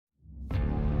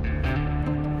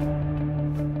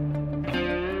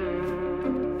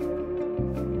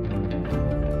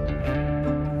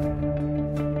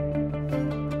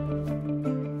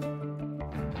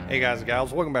guys and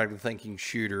gals, welcome back to Thinking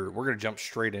Shooter. We're going to jump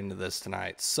straight into this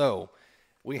tonight. So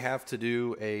we have to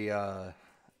do a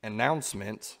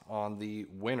announcement on the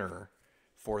winner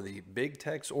for the Big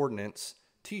Tex Ordnance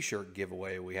T-Shirt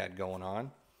giveaway we had going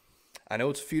on. I know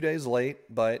it's a few days late,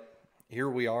 but here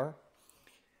we are.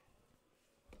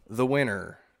 The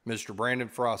winner, Mr. Brandon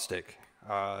Frostick.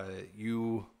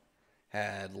 You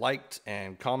had liked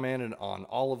and commented on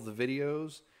all of the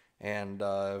videos, and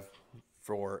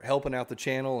for helping out the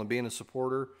channel and being a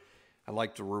supporter, I'd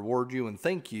like to reward you and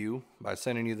thank you by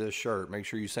sending you this shirt. Make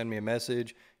sure you send me a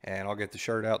message and I'll get the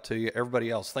shirt out to you.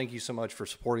 Everybody else, thank you so much for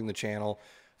supporting the channel,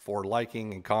 for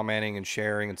liking and commenting and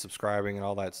sharing and subscribing and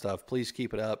all that stuff. Please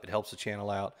keep it up. It helps the channel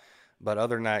out. But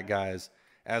other than that, guys,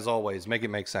 as always, make it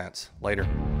make sense. Later.